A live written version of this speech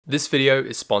This video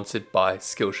is sponsored by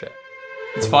Skillshare.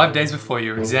 It's 5 days before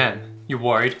your exam. You're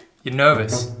worried, you're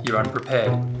nervous, you're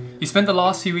unprepared. You spent the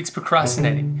last few weeks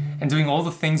procrastinating and doing all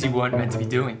the things you weren't meant to be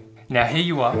doing. Now here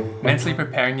you are, mentally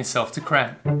preparing yourself to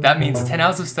cram. That means 10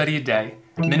 hours of study a day,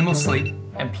 minimal sleep,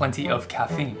 and plenty of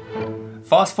caffeine.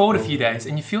 Fast forward a few days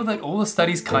and you feel that all the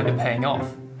study's kind of paying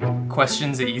off.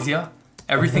 Questions are easier,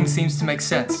 everything seems to make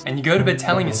sense, and you go to bed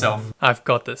telling yourself, I've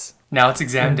got this. Now it's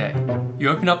exam day. You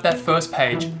open up that first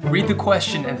page, read the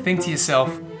question, and think to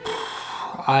yourself,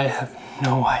 I have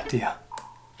no idea.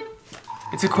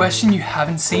 It's a question you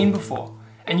haven't seen before,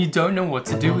 and you don't know what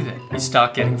to do with it. You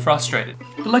start getting frustrated.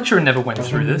 The lecturer never went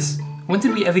through this. When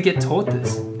did we ever get taught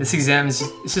this? This exam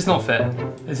it's just not fair.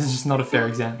 This is just not a fair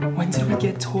exam. When did we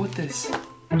get taught this?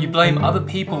 You blame other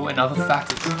people and other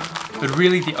factors, but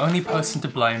really the only person to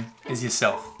blame is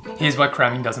yourself. Here's why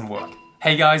cramming doesn't work.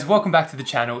 Hey guys, welcome back to the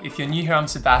channel. If you're new here, I'm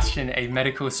Sebastian, a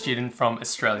medical student from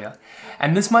Australia.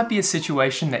 And this might be a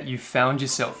situation that you found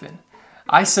yourself in.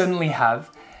 I certainly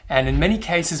have, and in many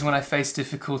cases when I face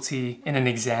difficulty in an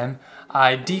exam,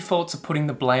 I default to putting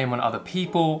the blame on other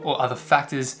people or other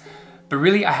factors, but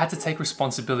really I had to take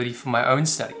responsibility for my own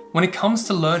study. When it comes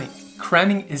to learning,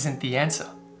 cramming isn't the answer.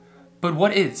 But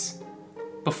what is?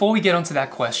 Before we get onto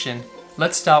that question,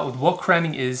 let's start with what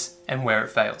cramming is and where it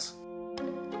fails.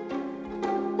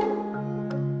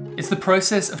 It's the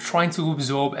process of trying to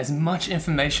absorb as much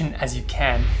information as you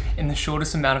can in the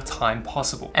shortest amount of time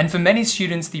possible. And for many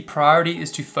students, the priority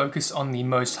is to focus on the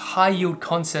most high-yield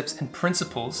concepts and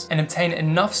principles and obtain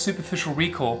enough superficial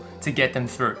recall to get them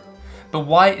through. But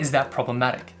why is that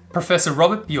problematic? Professor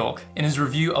Robert Bjork, in his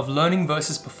review of Learning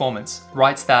versus Performance,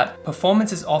 writes that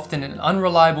performance is often an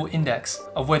unreliable index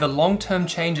of where the long-term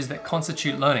changes that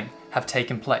constitute learning have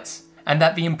taken place, and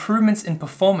that the improvements in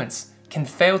performance can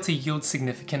fail to yield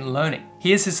significant learning.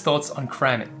 Here's his thoughts on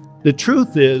cramming. The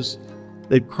truth is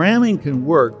that cramming can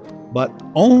work, but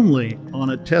only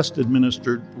on a test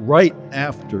administered right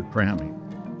after cramming.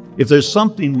 If there's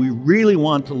something we really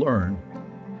want to learn,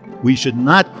 we should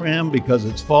not cram because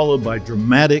it's followed by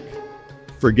dramatic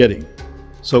forgetting.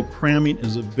 So cramming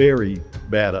is a very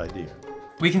bad idea.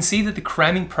 We can see that the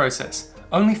cramming process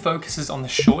only focuses on the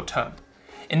short term.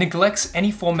 It neglects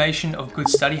any formation of good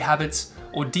study habits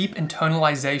or deep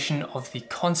internalization of the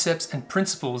concepts and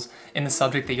principles in the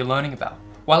subject that you're learning about.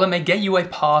 While it may get you a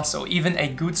pass or even a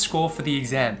good score for the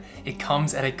exam, it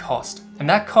comes at a cost. And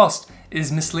that cost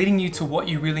is misleading you to what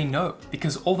you really know,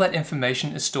 because all that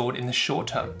information is stored in the short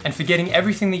term, and forgetting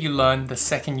everything that you learn the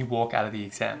second you walk out of the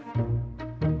exam.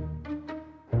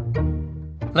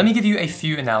 Let me give you a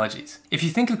few analogies. If you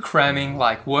think of cramming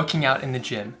like working out in the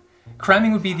gym,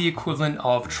 cramming would be the equivalent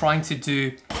of trying to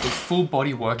do a full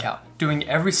body workout, doing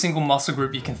every single muscle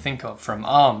group you can think of, from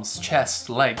arms, chest,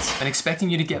 legs, and expecting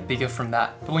you to get bigger from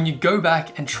that. But when you go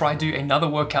back and try to do another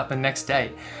workout the next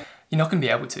day, you're not going to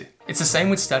be able to. It's the same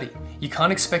with study. You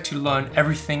can't expect to learn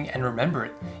everything and remember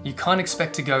it. You can't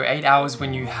expect to go 8 hours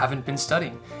when you haven't been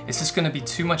studying. It's just going to be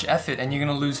too much effort and you're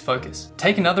going to lose focus.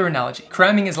 Take another analogy.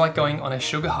 Cramming is like going on a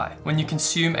sugar high. When you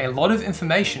consume a lot of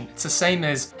information, it's the same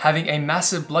as having a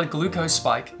massive blood glucose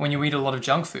spike when you eat a lot of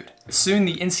junk food. Soon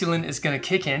the insulin is going to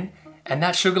kick in and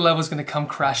that sugar level is going to come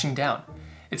crashing down.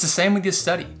 It's the same with your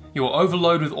study. You'll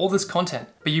overload with all this content,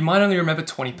 but you might only remember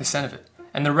 20% of it,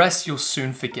 and the rest you'll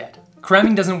soon forget.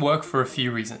 Cramming doesn't work for a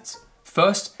few reasons.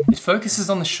 First, it focuses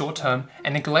on the short term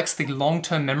and neglects the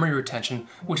long-term memory retention,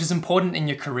 which is important in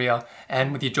your career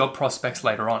and with your job prospects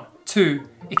later on. Two,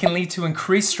 it can lead to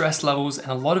increased stress levels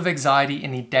and a lot of anxiety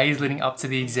in the days leading up to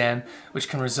the exam, which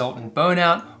can result in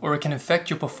burnout, or it can affect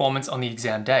your performance on the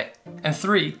exam day. And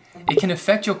three, it can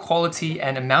affect your quality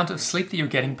and amount of sleep that you're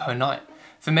getting per night.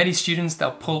 For many students, they'll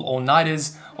pull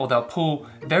all-nighters or they'll pull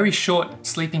very short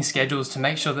sleeping schedules to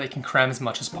make sure they can cram as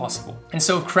much as possible. And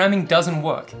so if cramming doesn't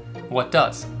work, what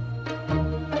does?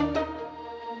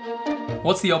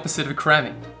 What's the opposite of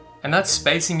cramming? And that's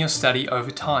spacing your study over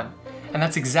time. And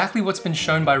that's exactly what's been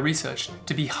shown by research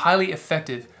to be highly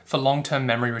effective for long-term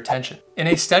memory retention. In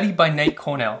a study by Nate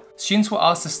Cornell, students were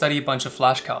asked to study a bunch of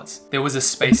flashcards. There was a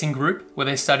spacing group where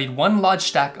they studied one large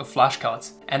stack of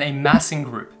flashcards and a massing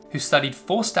group who studied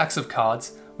 4 stacks of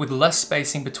cards with less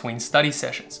spacing between study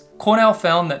sessions. Cornell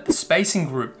found that the spacing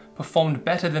group performed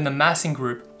better than the massing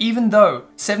group, even though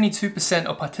 72%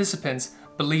 of participants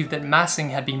believed that massing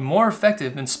had been more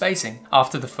effective than spacing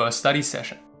after the first study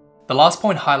session. The last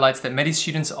point highlights that many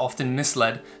students are often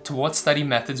misled to what study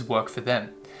methods work for them.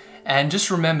 And just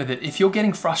remember that if you're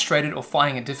getting frustrated or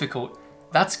finding it difficult,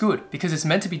 that's good, because it's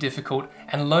meant to be difficult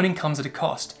and learning comes at a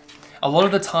cost. A lot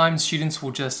of the time, students will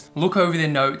just look over their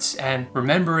notes and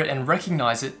remember it and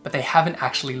recognize it, but they haven't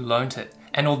actually learned it.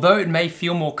 And although it may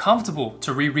feel more comfortable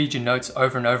to reread your notes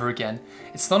over and over again,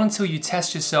 it's not until you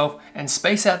test yourself and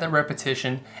space out that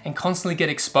repetition and constantly get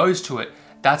exposed to it,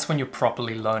 that's when you're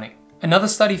properly learning. Another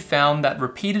study found that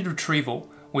repeated retrieval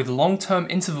with long-term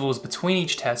intervals between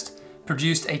each test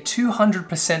produced a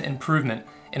 200% improvement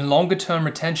in longer-term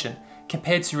retention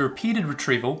compared to repeated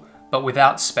retrieval but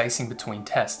without spacing between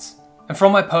tests. And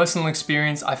from my personal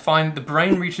experience, I find the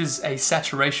brain reaches a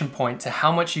saturation point to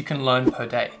how much you can learn per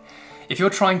day. If you're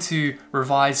trying to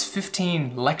revise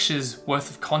 15 lectures worth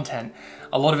of content,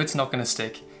 a lot of it's not going to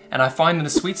stick. And I find that a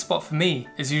sweet spot for me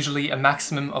is usually a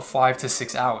maximum of 5 to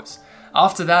 6 hours.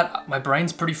 After that, my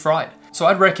brain's pretty fried. So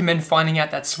I'd recommend finding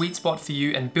out that sweet spot for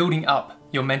you and building up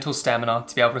your mental stamina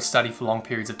to be able to study for long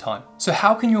periods of time. So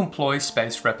how can you employ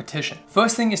spaced repetition?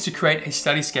 First thing is to create a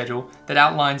study schedule that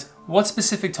outlines what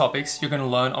specific topics you're going to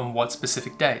learn on what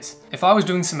specific days. If I was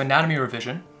doing some anatomy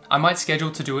revision, I might schedule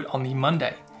to do it on the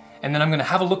Monday, and then I'm going to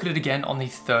have a look at it again on the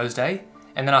Thursday,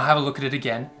 and then I'll have a look at it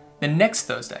again the next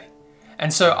Thursday.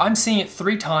 And so I'm seeing it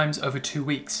 3 times over 2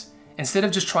 weeks. Instead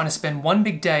of just trying to spend one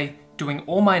big day doing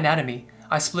all my anatomy,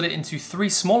 I split it into 3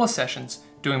 smaller sessions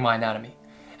doing my anatomy.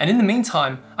 And in the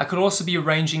meantime, I could also be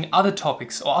arranging other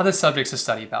topics or other subjects to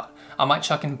study about. I might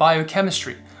chuck in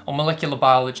biochemistry or molecular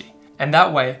biology. And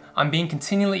that way, I'm being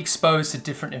continually exposed to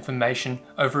different information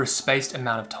over a spaced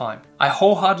amount of time. I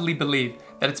wholeheartedly believe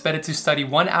that it's better to study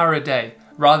 1 hour a day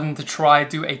rather than to try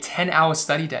do a 10-hour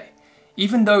study day.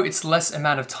 Even though it's less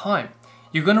amount of time,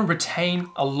 you're going to retain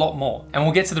a lot more. And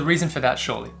we'll get to the reason for that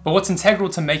shortly. But what's integral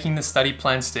to making the study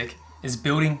plan stick is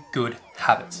building good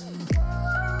habits.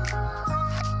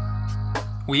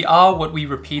 We are what we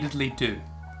repeatedly do.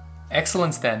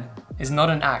 Excellence then is not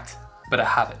an act, but a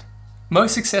habit.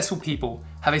 Most successful people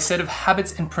have a set of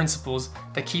habits and principles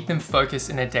that keep them focused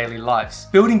in their daily lives.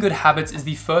 Building good habits is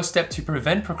the first step to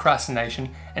prevent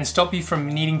procrastination and stop you from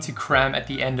needing to cram at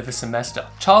the end of a semester.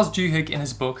 Charles Duhigg, in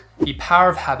his book, The Power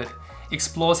of Habit,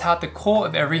 explores how at the core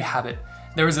of every habit,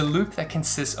 there is a loop that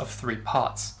consists of 3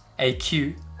 parts: a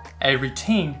cue, a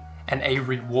routine, and a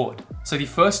reward. So the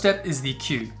first step is the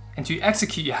cue. And to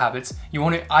execute your habits, you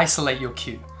want to isolate your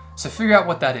cue. So figure out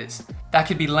what that is. That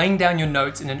could be laying down your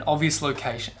notes in an obvious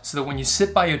location so that when you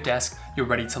sit by your desk, you're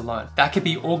ready to learn. That could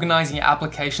be organizing your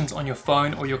applications on your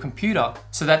phone or your computer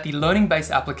so that the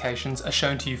learning-based applications are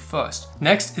shown to you first.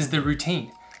 Next is the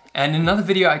routine. And in another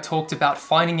video, I talked about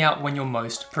finding out when you're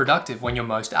most productive, when you're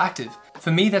most active. For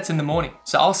me, that's in the morning.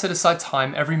 So I'll set aside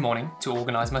time every morning to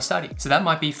organize my study. So that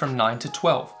might be from 9 to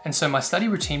 12. And so my study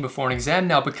routine before an exam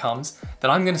now becomes that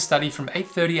I'm going to study from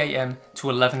 8:30 a.m. to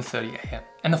 11:30 a.m.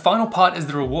 And the final part is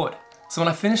the reward. So when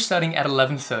I finish studying at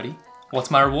 11:30,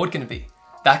 what's my reward going to be?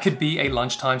 That could be a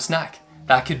lunchtime snack.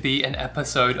 That could be an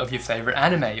episode of your favorite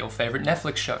anime or favorite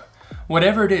Netflix show.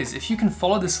 Whatever it is, if you can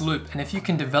follow this loop and if you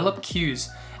can develop cues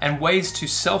and ways to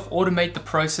self-automate the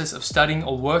process of studying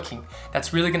or working,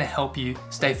 that's really going to help you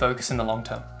stay focused in the long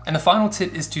term. And the final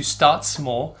tip is to start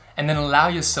small and then allow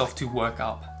yourself to work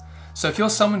up. So if you're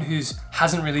someone who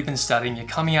hasn't really been studying, you're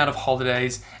coming out of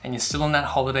holidays and you're still in that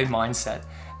holiday mindset,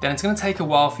 then it's going to take a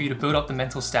while for you to build up the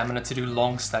mental stamina to do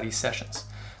long study sessions.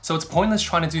 So it's pointless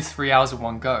trying to do 3 hours at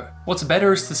one go. What's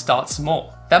better is to start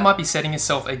small. That might be setting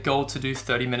yourself a goal to do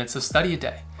 30 minutes of study a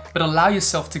day, but allow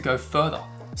yourself to go further.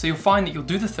 So you'll find that you'll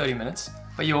do the 30 minutes,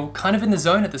 but you're kind of in the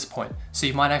zone at this point. So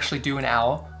you might actually do an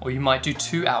hour or you might do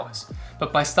 2 hours.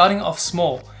 But by starting off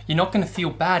small, you're not going to feel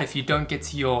bad if you don't get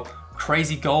to your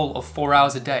crazy goal of 4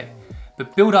 hours a day.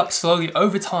 But build up slowly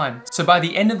over time. So by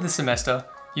the end of the semester,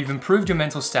 you've improved your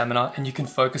mental stamina and you can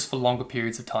focus for longer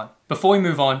periods of time. Before we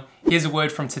move on, here's a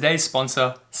word from today's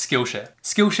sponsor, Skillshare.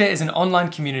 Skillshare is an online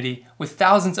community with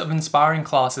thousands of inspiring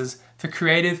classes for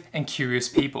creative and curious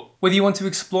people. Whether you want to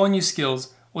explore new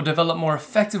skills or develop more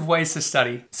effective ways to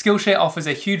study, Skillshare offers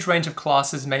a huge range of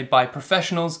classes made by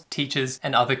professionals, teachers,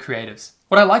 and other creatives.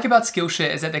 What I like about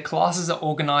Skillshare is that their classes are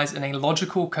organized in a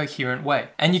logical, coherent way,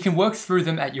 and you can work through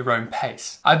them at your own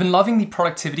pace. I've been loving the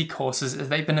productivity courses as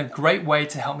they've been a great way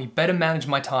to help me better manage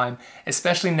my time,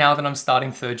 especially now that I'm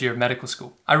starting 3rd year of medical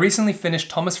school. I recently finished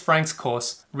Thomas Frank's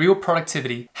course, Real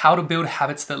Productivity, How to Build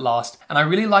Habits That Last, and I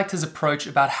really liked his approach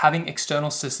about having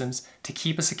external systems to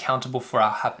keep us accountable for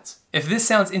our habits. If this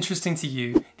sounds interesting to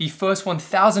you, the first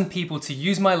 1,000 people to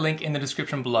use my link in the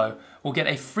description below will get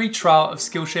a free trial of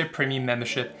Skillshare Premium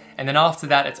membership, and then after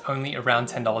that it's only around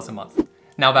 $10 a month.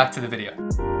 Now back to the video.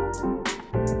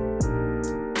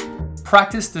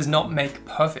 Practice does not make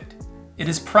perfect. It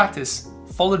is practice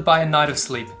followed by a night of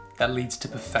sleep that leads to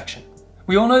perfection.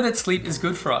 We all know that sleep is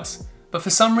good for us, but for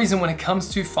some reason when it comes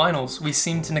to finals we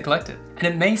seem to neglect it. And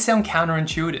it may sound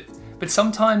counterintuitive, but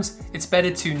sometimes it's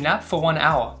better to nap for 1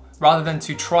 hour rather than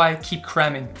to try keep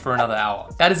cramming for another hour.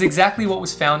 That is exactly what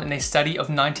was found in a study of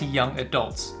 90 young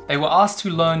adults. They were asked to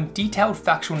learn detailed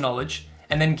factual knowledge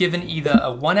and then given either a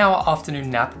 1-hour afternoon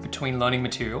nap between learning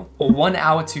material or 1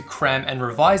 hour to cram and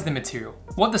revise the material.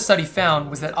 What the study found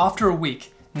was that after a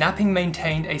week, napping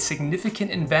maintained a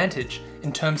significant advantage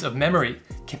in terms of memory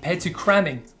compared to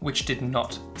cramming, which did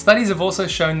not. Studies have also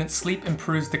shown that sleep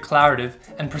improves declarative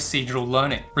and procedural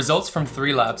learning. Results from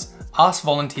 3 labs asked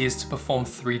volunteers to perform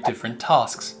 3 different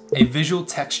tasks: a visual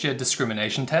texture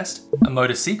discrimination test, a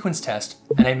motor sequence test,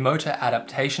 and a motor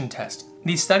adaptation test.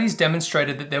 These studies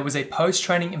demonstrated that there was a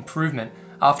post-training improvement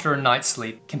after a night's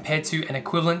sleep compared to an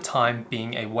equivalent time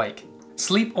being awake.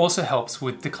 Sleep also helps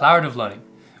with declarative learning,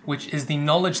 which is the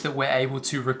knowledge that we're able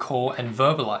to recall and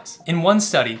verbalize. In one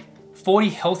study, 40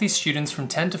 healthy students from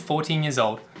 10 to 14 years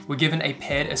old were given a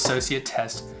paired associate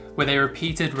test where they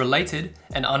repeated related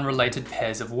and unrelated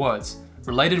pairs of words.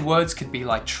 Related words could be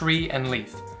like tree and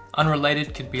leaf.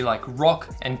 Unrelated could be like rock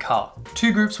and car.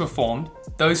 2 groups were formed,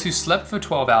 those who slept for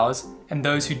 12 hours and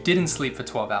those who didn't sleep for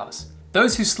 12 hours.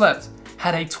 Those who slept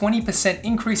had a 20%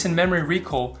 increase in memory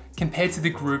recall compared to the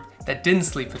group that didn't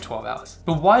sleep for 12 hours.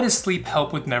 But why does sleep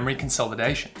help with memory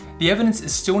consolidation? The evidence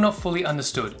is still not fully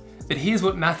understood, but here's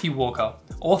what Matthew Walker,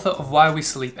 author of Why We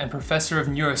Sleep and professor of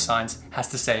neuroscience, has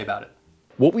to say about it.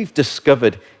 What we've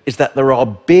discovered is that there are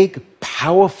big,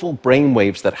 powerful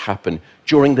brainwaves that happen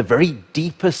during the very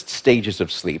deepest stages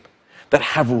of sleep that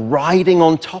have riding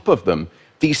on top of them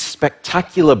these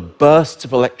spectacular bursts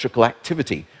of electrical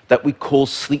activity that we call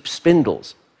sleep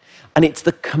spindles. And it's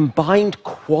the combined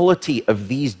quality of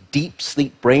these deep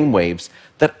sleep brainwaves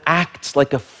that acts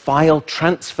like a file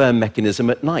transfer mechanism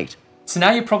at night. So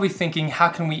now you're probably thinking, how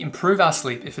can we improve our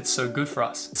sleep if it's so good for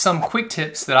us? Some quick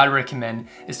tips that I recommend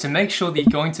is to make sure that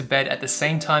you're going to bed at the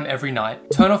same time every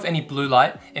night, turn off any blue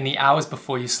light in the hours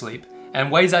before you sleep. And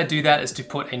ways I do that is to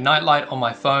put a night light on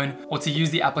my phone or to use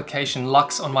the application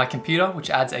Lux on my computer, which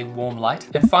adds a warm light.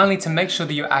 And finally, to make sure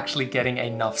that you're actually getting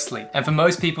enough sleep. And for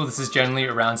most people, this is generally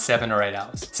around 7 or 8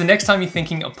 hours. So next time you're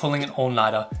thinking of pulling an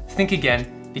all-nighter, think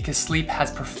again, because sleep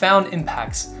has profound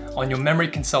impacts on your memory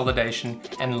consolidation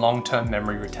and long-term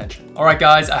memory retention. All right,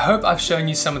 guys, I hope I've shown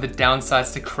you some of the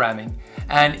downsides to cramming.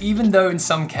 And even though in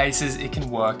some cases it can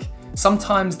work,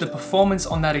 sometimes the performance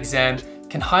on that exam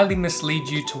can highly mislead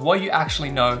you to what you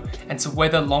actually know and to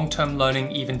whether long-term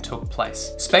learning even took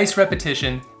place. Spaced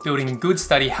repetition, building good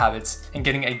study habits, and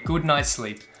getting a good night's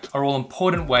sleep are all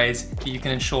important ways that you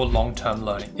can ensure long-term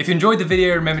learning. If you enjoyed the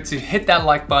video, remember to hit that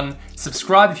like button,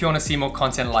 subscribe if you want to see more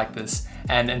content like this,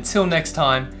 and until next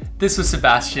time, this was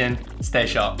Sebastian, stay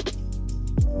sharp.